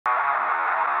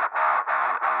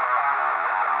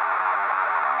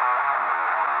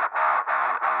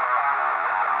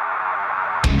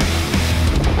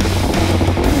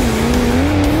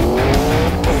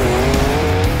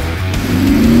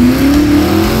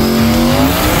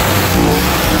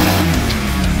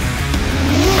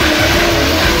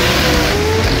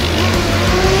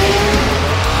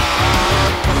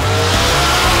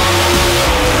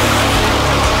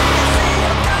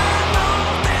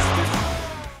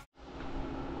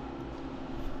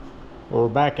Well, we're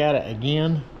back at it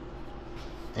again,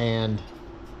 and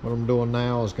what I'm doing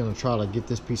now is going to try to get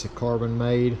this piece of carbon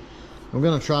made. I'm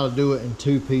going to try to do it in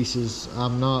 2 pieces.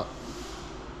 I'm not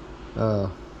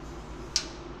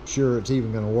sure it's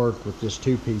even going to work with just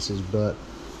 2 pieces, but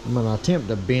I'm going to attempt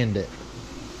to bend it.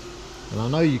 And I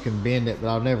know you can bend it,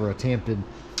 but I've never attempted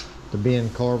to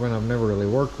bend carbon. I've never really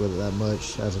worked with it that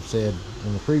much, as I've said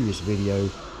in the previous video.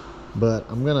 But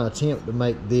I'm going to attempt to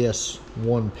make this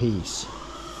 1 piece.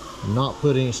 Not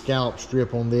put any scallop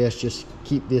strip on this, just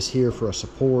keep this here for a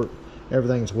support.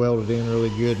 Everything's welded in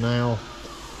really good now,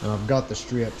 and I've got the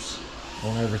strips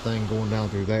on everything going down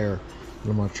through there. And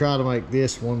I'm going to try to make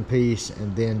this 1 piece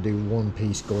and then do 1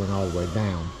 piece going all the way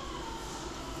down.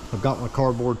 I've got my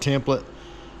cardboard template,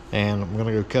 and I'm going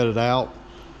to go cut it out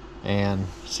and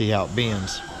see how it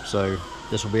bends. So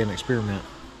this will be an experiment.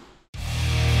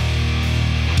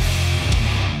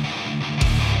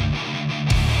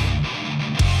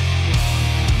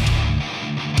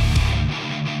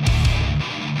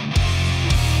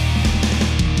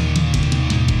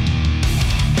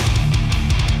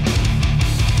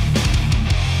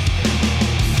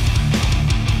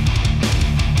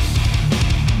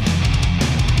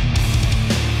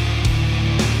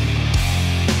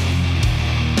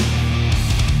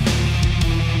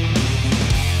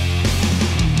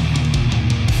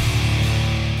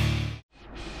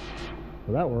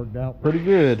 That worked out pretty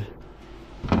good.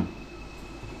 I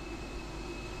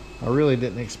really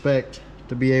didn't expect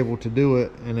to be able to do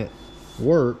it and it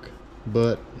work,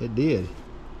 but it did.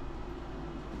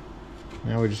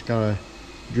 Now we just gotta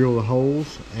drill the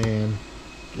holes and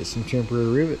get some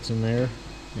temporary rivets in there,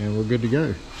 and we're good to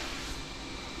go.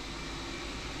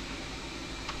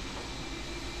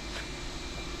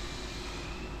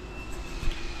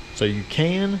 So you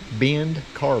can bend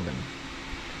carbon.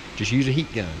 Just use a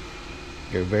heat gun.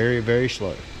 Go very, very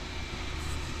slow.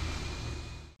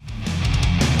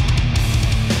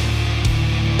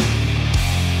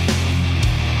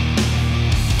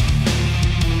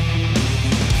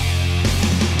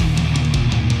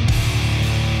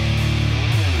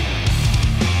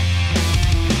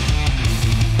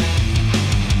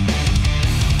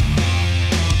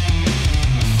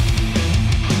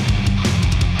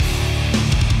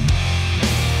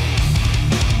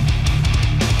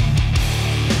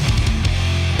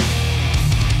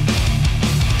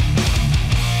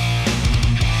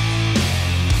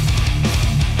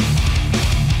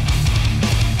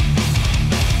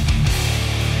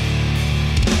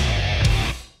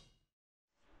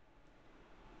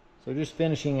 So just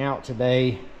finishing out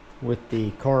today with the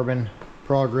carbon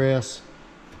progress.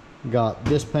 Got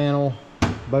this panel,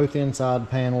 both inside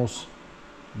panels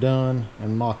done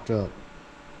and mocked up.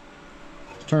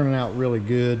 It's turning out really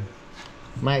good.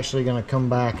 I'm actually going to come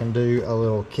back and do a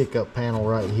little kick up panel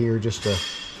right here just to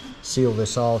seal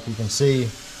this off. You can see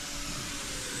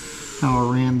how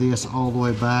I ran this all the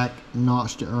way back,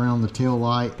 notched it around the tail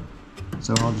light.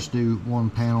 So I'll just do 1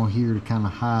 panel here to kind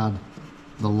of hide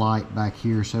the light back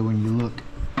here, so when you look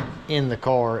in the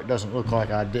car it doesn't look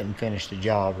like I didn't finish the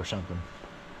job or something.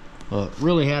 But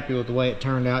really happy with the way it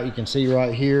turned out. You can see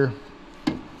right here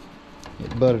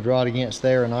it butted right against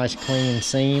there, a nice clean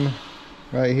seam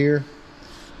right here.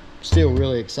 Still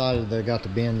really excited that I got to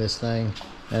bend this thing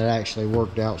and it actually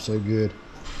worked out so good.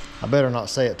 I better not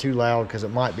say it too loud because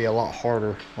it might be a lot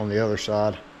harder on the other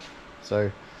side,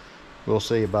 so we'll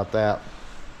see about that.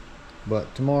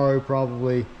 But tomorrow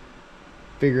probably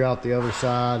figure out the other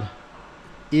side.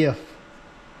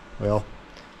 Well,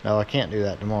 no, I can't do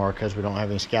that tomorrow because we don't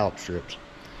have any scallop strips.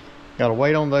 Gotta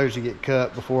wait on those to get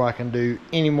cut before I can do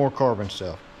any more carbon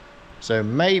stuff. So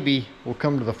maybe we'll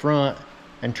come to the front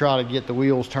and try to get the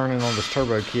wheels turning on this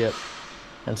turbo kit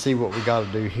and see what we got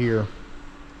to do here,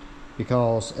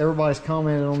 because everybody's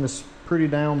commented on this pretty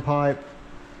down pipe.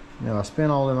 You know, I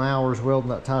spent all them hours welding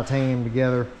that titanium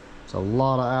together. It's a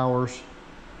lot of hours.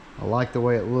 I like the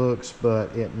way it looks,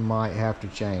 but it might have to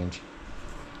change,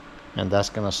 and that's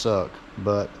gonna suck,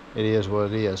 but it is what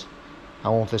it is. I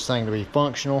want this thing to be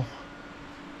functional,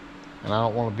 and I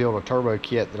don't want to build a turbo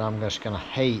kit that I'm just gonna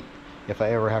hate if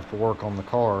I ever have to work on the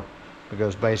car,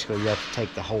 because basically you have to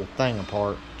take the whole thing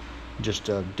apart just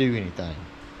to do anything.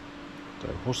 So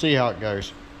we'll see how it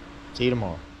goes. See you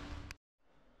tomorrow.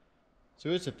 So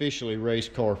it's officially Race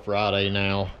Car Friday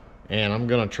now, and I'm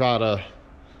gonna try to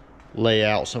lay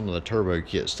out some of the turbo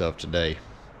kit stuff today.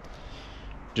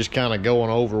 Just kind of going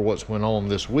over what's went on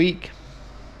this week.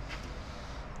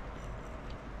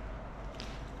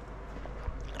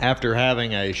 After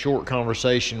having a short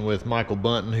conversation with Michael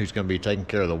Bunton, who's going to be taking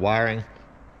care of the wiring,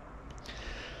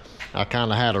 I kind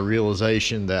of had a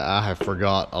realization that I have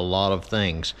forgot a lot of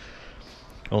things.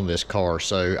 on this car.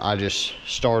 So I just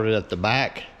started at the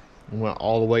back and went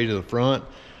all the way to the front,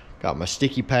 got my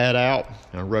sticky pad out,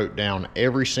 and wrote down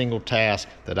every single task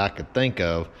that I could think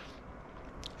of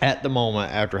at the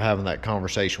moment after having that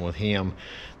conversation with him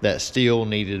that still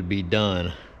needed to be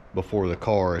done before the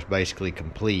car is basically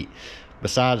complete,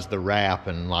 besides the wrap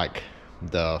and like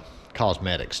the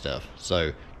cosmetic stuff.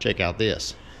 So check out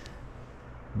this.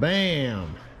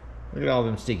 Bam! Look at all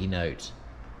them sticky notes.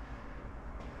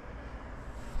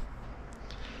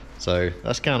 So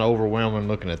that's kind of overwhelming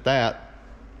looking at that,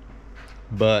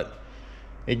 but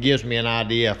it gives me an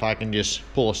idea. If I can just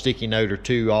pull a sticky note or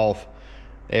two off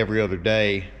every other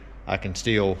day, I can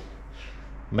still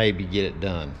maybe get it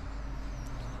done.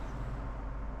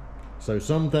 So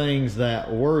some things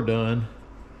that were done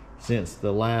since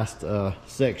the last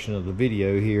section of the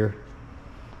video here,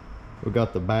 we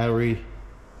got the battery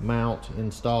mount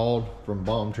installed from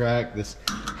Bomb Track, this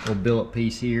little billet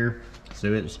piece here.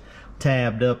 So it's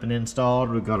tabbed up and installed.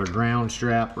 We've got a ground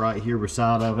strap right here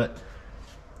beside of it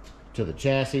to the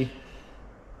chassis.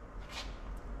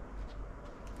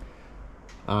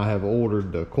 I have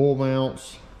ordered the coil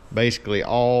mounts, basically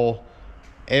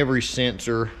every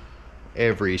sensor,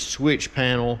 every switch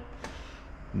panel,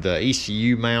 the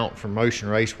ECU mount from Motion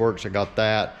Raceworks, I got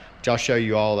that, which I'll show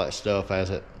you all that stuff as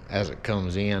it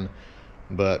comes in.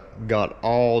 But got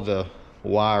all the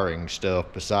wiring stuff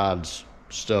besides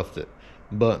stuff that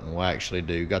Button will actually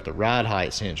do. Got the ride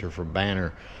height sensor for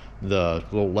Banner, the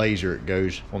little laser that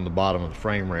goes on the bottom of the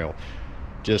frame rail.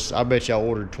 I bet you I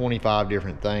ordered 25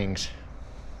 different things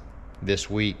this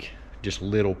week, just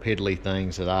little piddly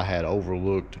things that I had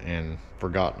overlooked and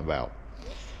forgotten about.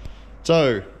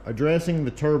 So addressing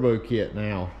the turbo kit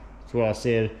now, that's what I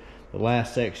said the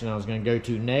last section I was going to go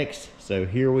to next. So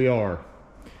here we are.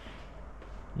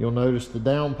 You'll notice the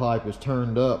downpipe is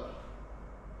turned up.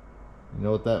 You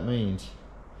know what that means.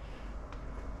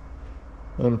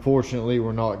 Unfortunately,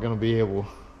 we're not going to be able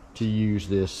to use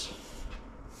this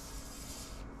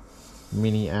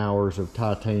many hours of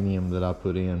titanium that I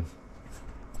put in,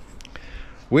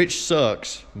 which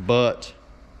sucks. But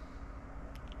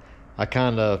I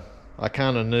kind of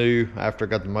knew after I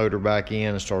got the motor back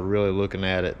in and started really looking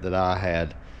at it that I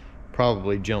had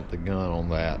probably jumped the gun on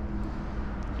that.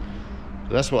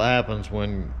 So that's what happens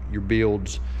when your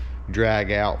builds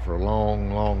drag out for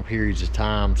long periods of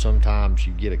time. Sometimes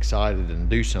you get excited and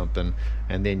do something,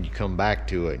 and then you come back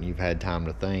to it and you've had time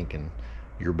to think and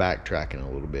you're backtracking a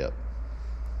little bit.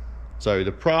 So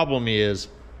the problem is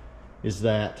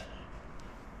that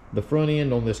the front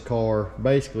end on this car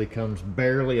basically comes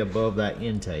barely above that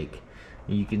intake.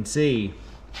 And you can see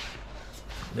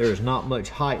there is not much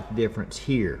height difference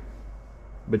here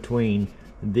between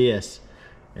this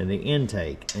and the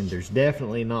intake, and there's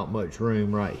definitely not much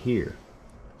room right here.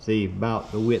 See,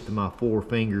 about the width of my 4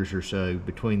 fingers or so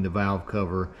between the valve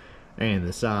cover and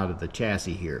the side of the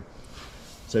chassis here.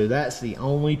 So that's the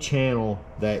only channel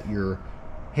that your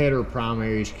header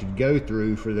primaries could go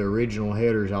through for the original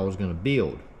headers I was going to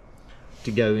build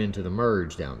to go into the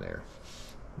merge down there.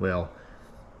 Well,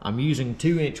 I'm using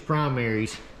 2-inch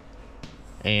primaries,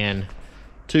 and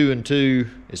 2 and 2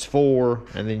 is 4,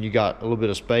 and then you got a little bit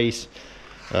of space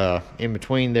in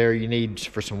between there you need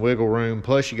for some wiggle room.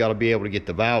 Plus you got to be able to get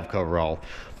the valve cover off.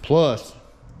 Plus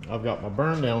I've got my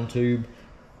burn down tube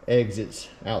exits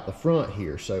out the front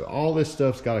here, so all this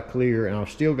stuff's got to clear, and I've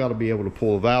still got to be able to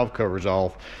pull the valve covers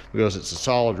off because it's a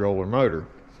solid roller motor.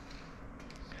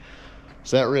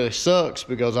 So that really sucks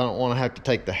because I don't want to have to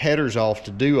take the headers off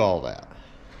to do all that.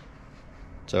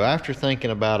 So after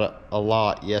thinking about it a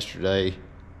lot yesterday,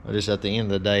 just at the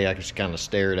end of the day, I just kind of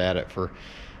stared at it for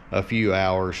a few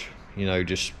hours, you know,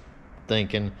 just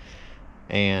thinking.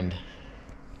 And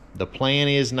the plan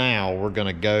is now we're going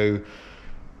to go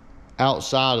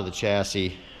outside of the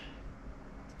chassis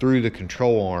through the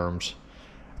control arms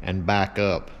and back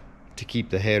up to keep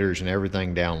the headers and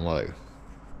everything down low.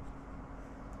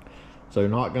 So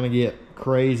not going to get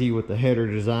crazy with the header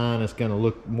design. It's going to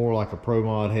look more like a Pro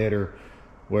Mod header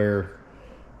where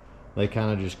they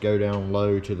kind of just go down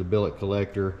low to the billet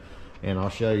collector. And I'll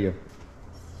show you,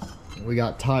 we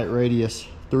got tight radius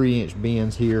 3-inch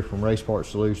bends here from Race Part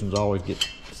Solutions. I always get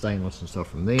stainless and stuff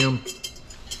from them.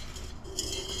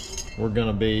 We're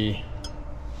gonna be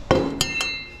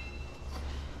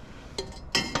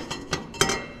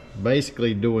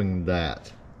basically doing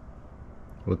that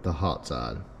with the hot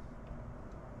side.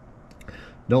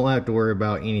 Don't have to worry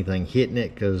about anything hitting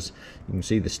it because you can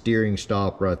see the steering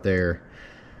stop right there,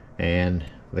 and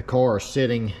the car is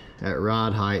sitting at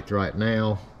ride height right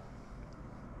now.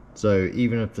 So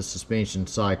even if the suspension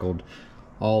cycled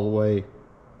all the way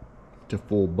to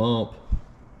full bump,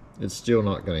 it's still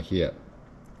not going to hit.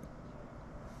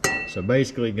 So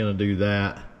basically going to do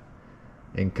that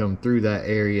and come through that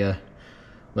area,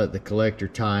 let the collector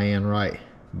tie in right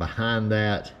behind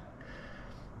that,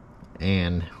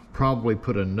 and probably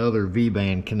put another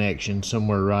V-band connection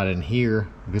somewhere right in here,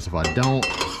 because if I don't,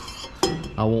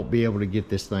 I won't be able to get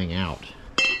this thing out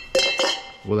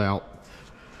without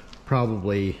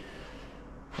probably,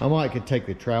 I might could take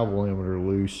the travel limiter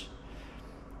loose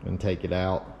and take it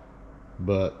out,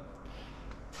 but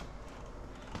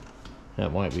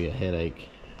that might be a headache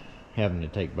having to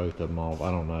take both of them off. I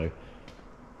don't know.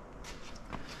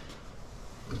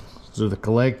 So the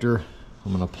collector,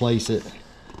 I'm going to place it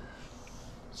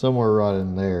somewhere right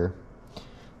in there.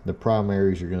 The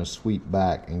primaries are going to sweep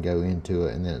back and go into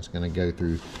it, and then it's going to go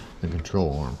through the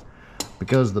control arm.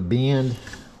 Because the bend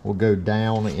will go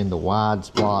down in the wide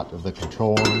spot of the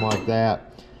control arm like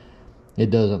that, it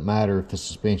doesn't matter if the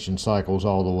suspension cycles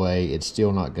all the way, it's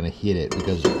still not going to hit it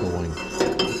because it's going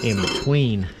in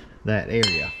between that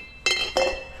area.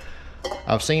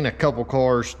 I've seen a couple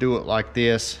cars do it like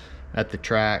this at the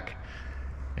track,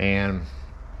 and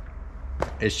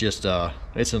it's just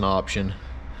it's an option.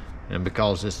 And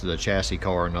because this is a chassis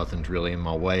car, nothing's really in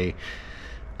my way,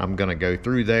 I'm gonna go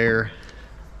through there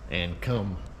and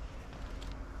come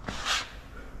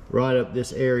right up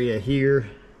this area here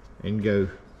and go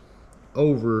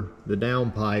over the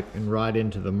downpipe and right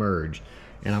into the merge.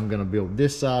 And I'm gonna build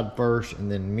this side first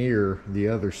and then mirror the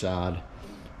other side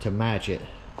to match it,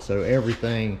 so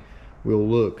everything will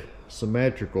look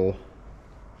symmetrical.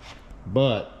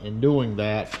 But in doing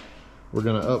that, we're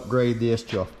going to upgrade this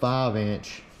to a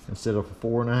 5-inch instead of a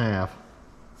 4.5.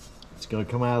 It's going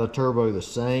to come out of the turbo the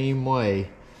same way,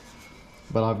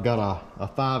 but I've got a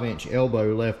 5-inch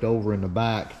elbow left over in the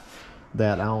back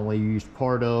that I only used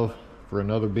part of for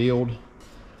another build,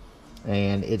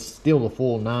 and it's still the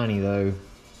full 90 though,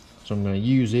 so I'm going to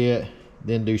use it,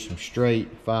 then do some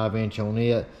straight 5-inch on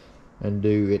it, and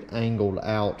do it angled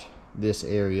out this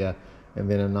area, and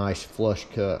then a nice flush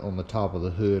cut on the top of the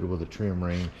hood with a trim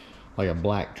ring, like a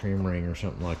black trim ring or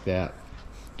something like that.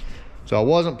 So I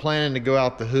wasn't planning to go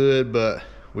out the hood, but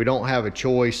we don't have a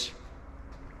choice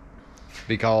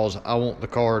because I want the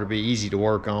car to be easy to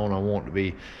work on. I want it to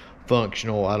be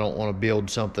functional. I don't want to build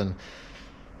something,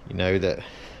 you know, that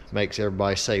makes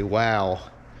everybody say wow,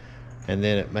 and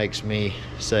then it makes me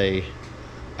say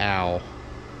ow.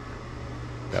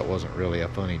 That wasn't really a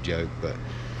funny joke, but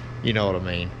you know what I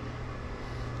mean.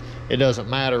 It doesn't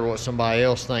matter what somebody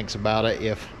else thinks about it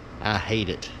if I hate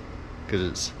it, because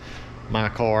it's my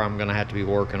car. I'm gonna have to be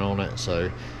working on it, so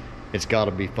it's got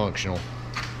to be functional.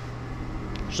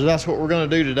 So that's what we're gonna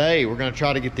do today. We're gonna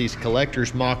try to get these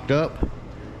collectors mocked up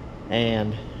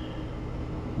and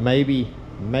maybe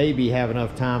have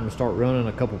enough time to start running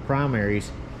a couple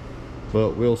primaries,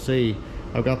 but we'll see.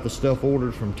 I've got the stuff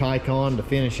ordered from Tycon to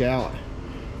finish out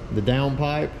the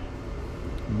downpipe,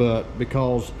 but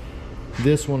because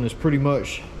this one is pretty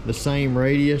much the same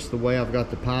radius the way I've got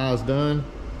the pies done,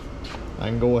 I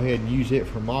can go ahead and use it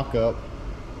for mock-up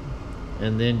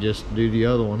and then just do the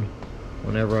other one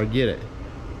whenever I get it.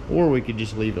 Or we could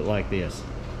just leave it like this.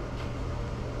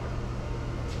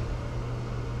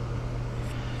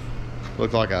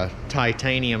 Look like a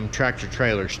titanium tractor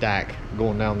trailer stack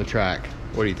going down the track.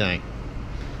 What do you think?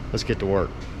 Let's get to work.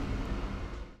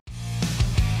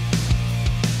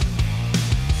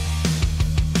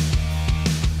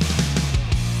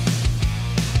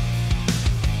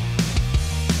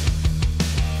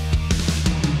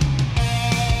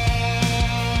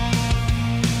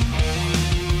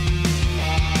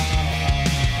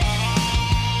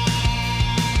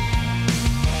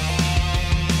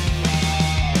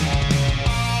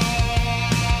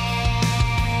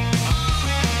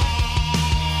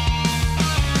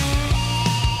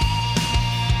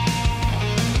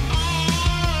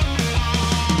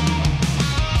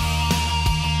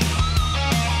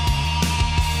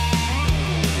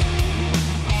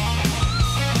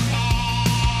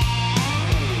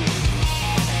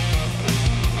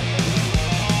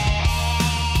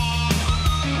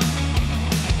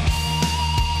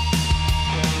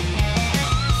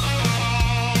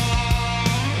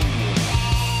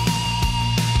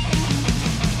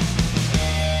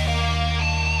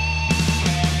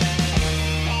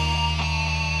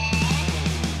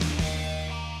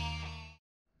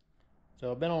 So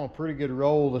I've been on a pretty good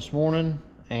roll this morning,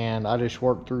 and I just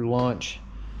worked through lunch.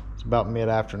 It's about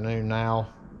mid-afternoon now.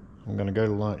 I'm gonna go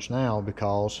to lunch now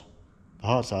because the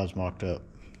hot side's mocked up.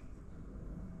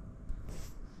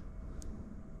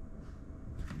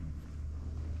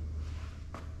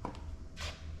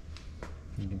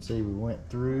 You can see we went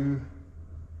through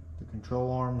the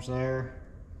control arms there,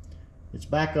 It's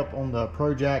back up on the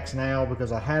Pro Jacks now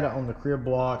because I had it on the crib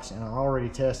blocks and I already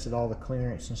tested all the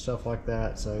clearance and stuff like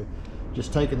that. So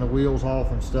just taking the wheels off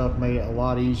and stuff made it a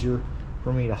lot easier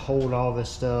for me to hold all this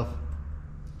stuff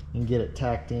and get it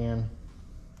tacked in.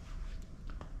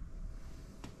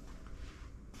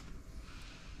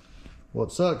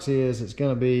 What sucks is it's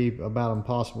going to be about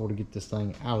impossible to get this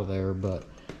thing out of there, but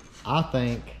I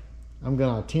think I'm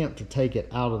going to attempt to take it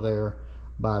out of there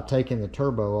by taking the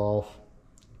turbo off,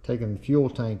 taking the fuel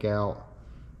tank out,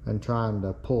 and trying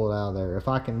to pull it out of there. If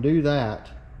I can do that,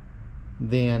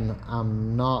 then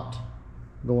I'm not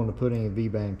going to put any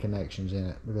V-band connections in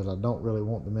it because I don't really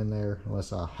want them in there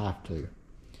unless I have to.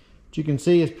 But you can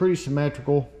see it's pretty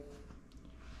symmetrical.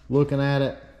 Looking at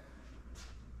it,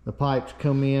 the pipes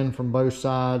come in from both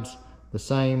sides the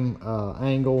same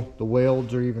angle. The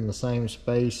welds are even the same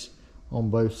space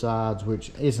on both sides,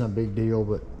 which isn't a big deal,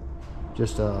 but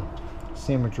just a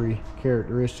symmetry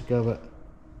characteristic of it.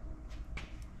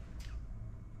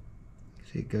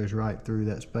 See, it goes right through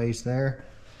that space there.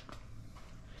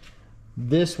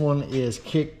 This one is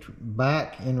kicked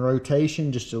back in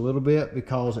rotation just a little bit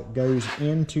because it goes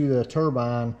into the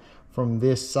turbine from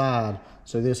this side.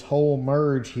 So this whole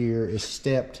merge here is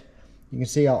stepped. You can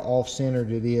see how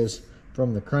off-centered it is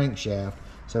from the crankshaft.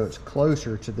 So it's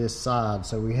closer to this side.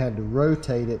 So we had to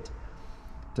rotate it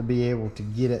to be able to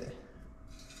get it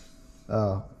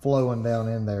flowing down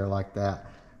in there like that.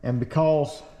 And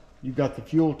because you've got the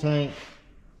fuel tank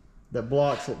that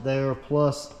blocks it there,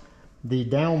 plus the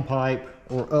down pipe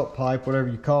or up pipe, whatever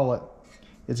you call it,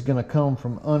 it's going to come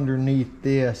from underneath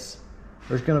this.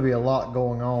 There's going to be a lot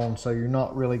going on, so you're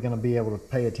not really going to be able to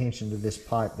pay attention to this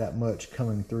pipe that much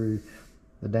coming through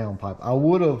the down pipe. I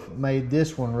would have made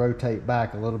this one rotate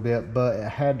back a little bit, but it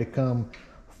had to come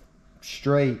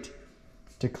straight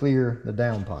to clear the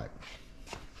down pipe.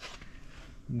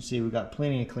 You can see we've got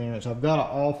plenty of clearance. I've got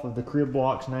it off of the crib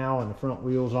blocks now and the front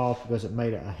wheels off because it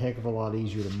made it a heck of a lot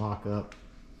easier to mock up.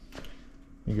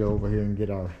 We go over here and get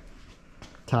our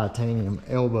titanium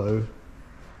elbow.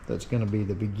 That's going to be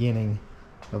the beginning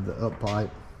of the up pipe.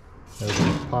 There's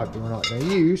a pipe that we're not going to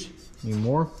use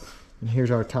anymore. And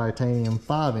here's our titanium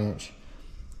 5-inch.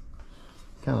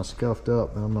 Kind of scuffed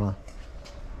up, and I'm going to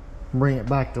bring it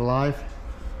back to life.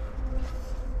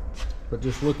 But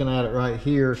just looking at it right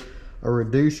here, a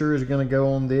reducer is going to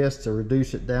go on this to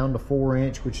reduce it down to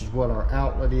 4-inch, which is what our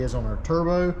outlet is on our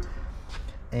turbo.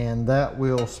 And that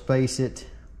will space it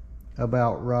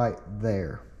about right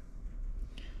there.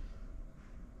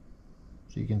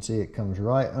 So you can see it comes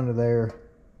right under there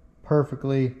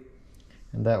perfectly,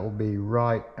 and that will be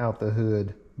right out the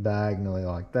hood diagonally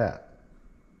like that.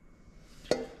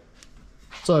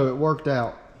 So it worked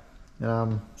out, and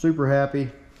I'm super happy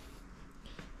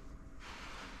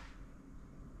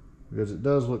because it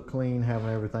does look clean having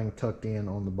everything tucked in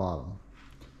on the bottom.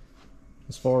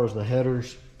 As far as the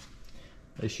headers,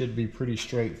 they should be pretty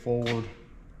straightforward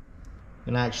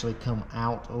and actually come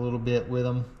out a little bit with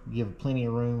them. Give plenty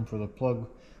of room for the plug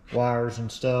wires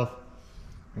and stuff.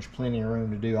 There's plenty of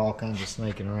room to do all kinds of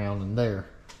snaking around in there,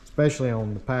 especially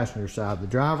on the passenger side. The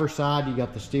driver's side, you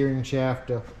got the steering shaft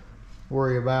to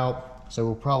worry about, so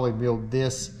we'll probably build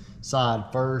this side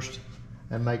first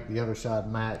and make the other side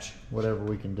match whatever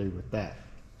we can do with that.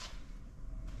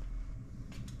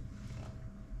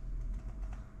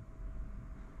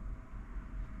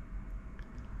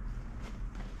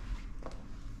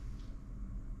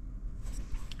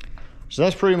 So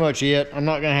that's pretty much it. I'm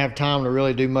not going to have time to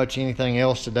really do much anything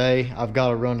else today. I've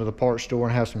got to run to the parts store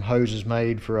and have some hoses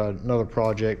made for another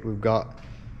project we've got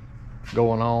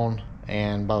going on.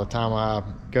 And by the time I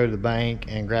go to the bank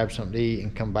and grab something to eat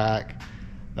and come back,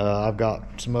 I've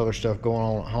got some other stuff going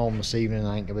on at home this evening.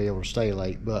 I ain't going to be able to stay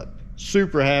late. But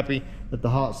super happy that the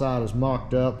hot side is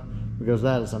mocked up because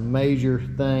that is a major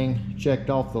thing checked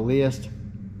off the list.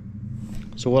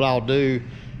 So what I'll do,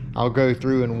 I'll go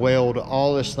through and weld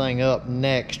all this thing up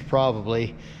next,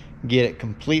 probably get it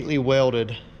completely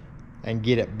welded and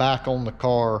get it back on the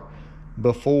car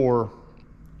before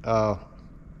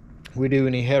we do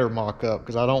any header mock up,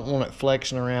 because I don't want it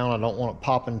flexing around, I don't want it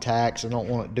popping tacks, I don't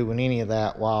want it doing any of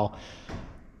that while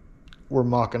we're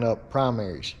mocking up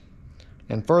primaries.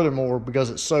 And furthermore, because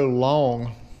it's so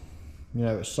long, you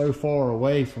know, it's so far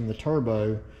away from the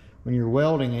turbo, when you're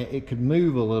welding it, it could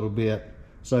move a little bit.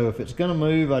 So if it's going to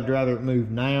move, I'd rather it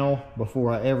move now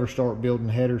before I ever start building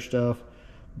header stuff.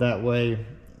 That way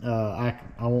I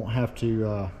won't have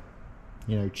to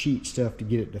you know, cheat stuff to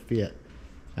get it to fit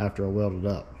after I weld it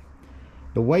up.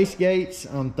 The wastegates,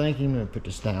 I'm thinking, I'm going to put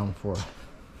this down before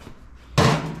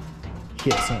I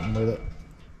hit something with it.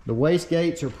 The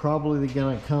wastegates are probably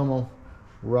going to come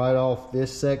right off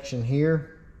this section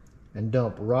here and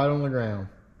dump right on the ground.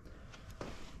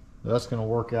 That's going to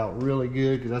work out really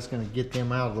good because that's going to get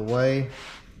them out of the way.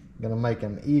 Going to make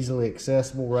them easily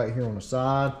accessible right here on the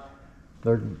side.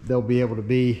 They'll be able to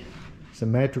be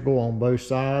symmetrical on both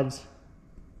sides.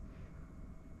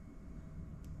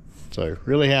 So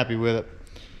really happy with it.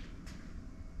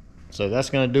 So that's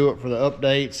going to do it for the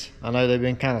updates. I know they've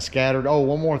been kind of scattered. Oh,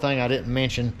 one more thing I didn't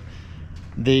mention.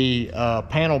 The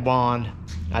panel bond,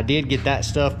 I did get that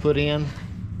stuff put in.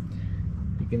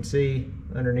 You can see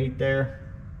underneath there.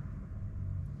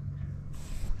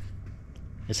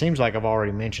 It seems like I've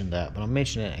already mentioned that, but I'm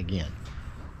mentioning it again.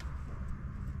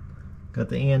 Got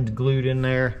the end glued in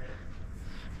there.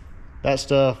 That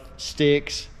stuff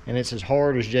sticks, and it's as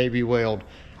hard as JB Weld.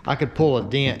 I could pull a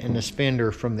dent in this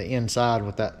fender from the inside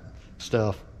with that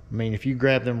stuff. I mean, if you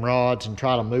grab them rods and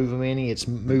try to move them any, it's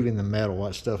moving the metal.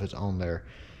 That stuff is on there.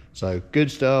 So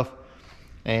good stuff.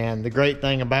 And the great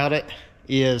thing about it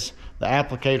is the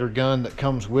applicator gun that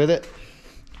comes with it.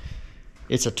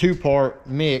 It's a 2-part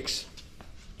mix.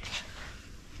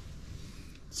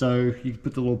 So you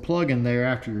put the little plug in there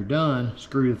after you're done,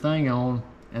 screw the thing on,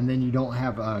 and then you don't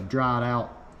have a dried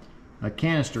out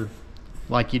canister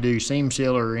like you do seam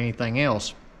sealer or anything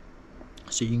else.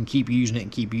 So you can keep using it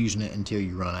and keep using it until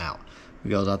you run out.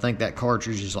 Because I think that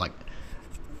cartridge is like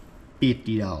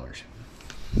 $50.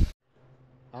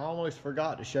 I almost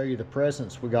forgot to show you the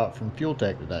presents we got from Fuel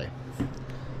Tech today.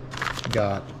 We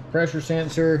got pressure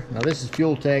sensor. Now this is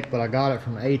Fuel Tech, but I got it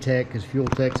from A-Tech because Fuel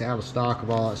Tech's out of stock of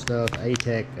all that stuff.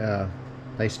 A-Tech,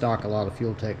 they stock a lot of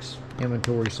Fuel Tech's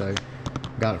inventory, so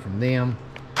got it from them.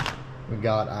 We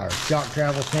got our shock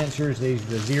travel sensors. These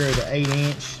are the 0 to 8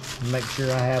 inch. Make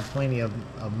sure I have plenty of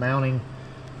mounting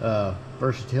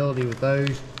versatility with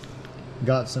those.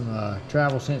 Got some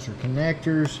travel sensor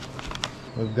connectors.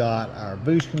 We've got our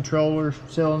boost controller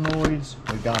solenoids.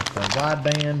 We've got the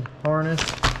wideband harness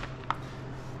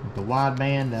with the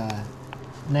wideband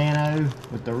nano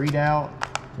with the readout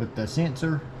with the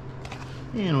sensor.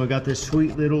 And we got this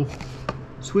sweet little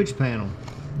switch panel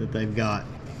that they've got.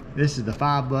 This is the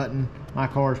 5-button. My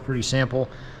car is pretty simple.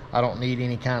 I don't need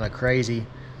any kind of crazy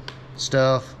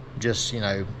stuff. Just, you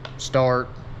know, start.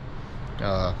 You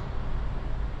know,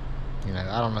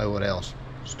 I don't know what else.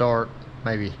 Start,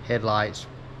 maybe headlights,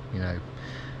 you know,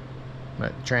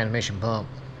 transmission pump.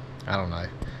 I don't know.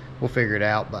 We'll figure it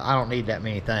out, but I don't need that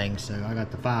many things. So I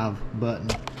got the 5-button,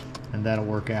 and that'll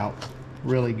work out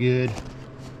really good.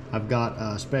 I've got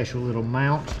a special little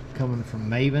mount coming from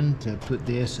Maven to put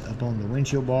this up on the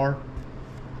windshield bar.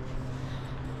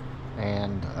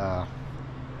 And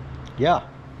yeah,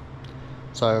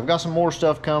 so I've got some more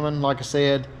stuff coming. Like I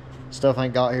said, stuff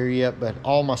ain't got here yet, but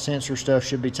all my sensor stuff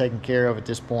should be taken care of at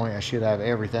this point. I should have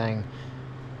everything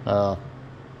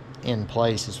in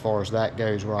place as far as that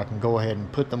goes, where I can go ahead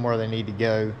and put them where they need to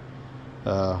go,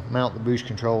 mount the boost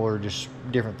controller, just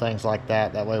different things like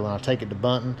that. That way when I take it to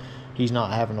Bunton, he's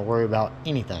not having to worry about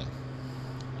anything.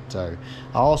 So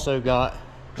I also got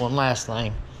one last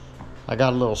thing. I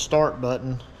got a little start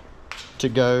button to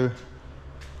go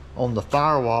on the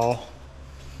firewall,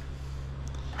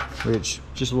 which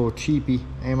just a little cheapy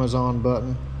Amazon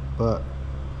button, but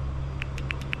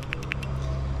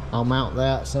I'll mount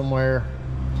that somewhere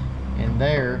in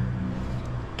there,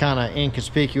 kind of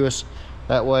inconspicuous.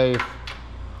 That way,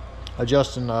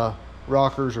 adjusting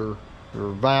rockers or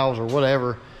valves or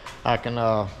whatever, I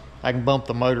can bump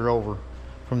the motor over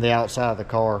from the outside of the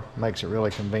car. Makes it really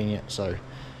convenient. So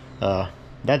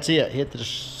that's it. Hit the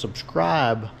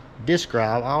subscribe.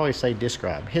 I always say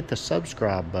describe. Hit the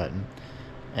subscribe button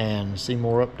and see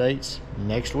more updates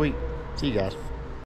next week. See you guys.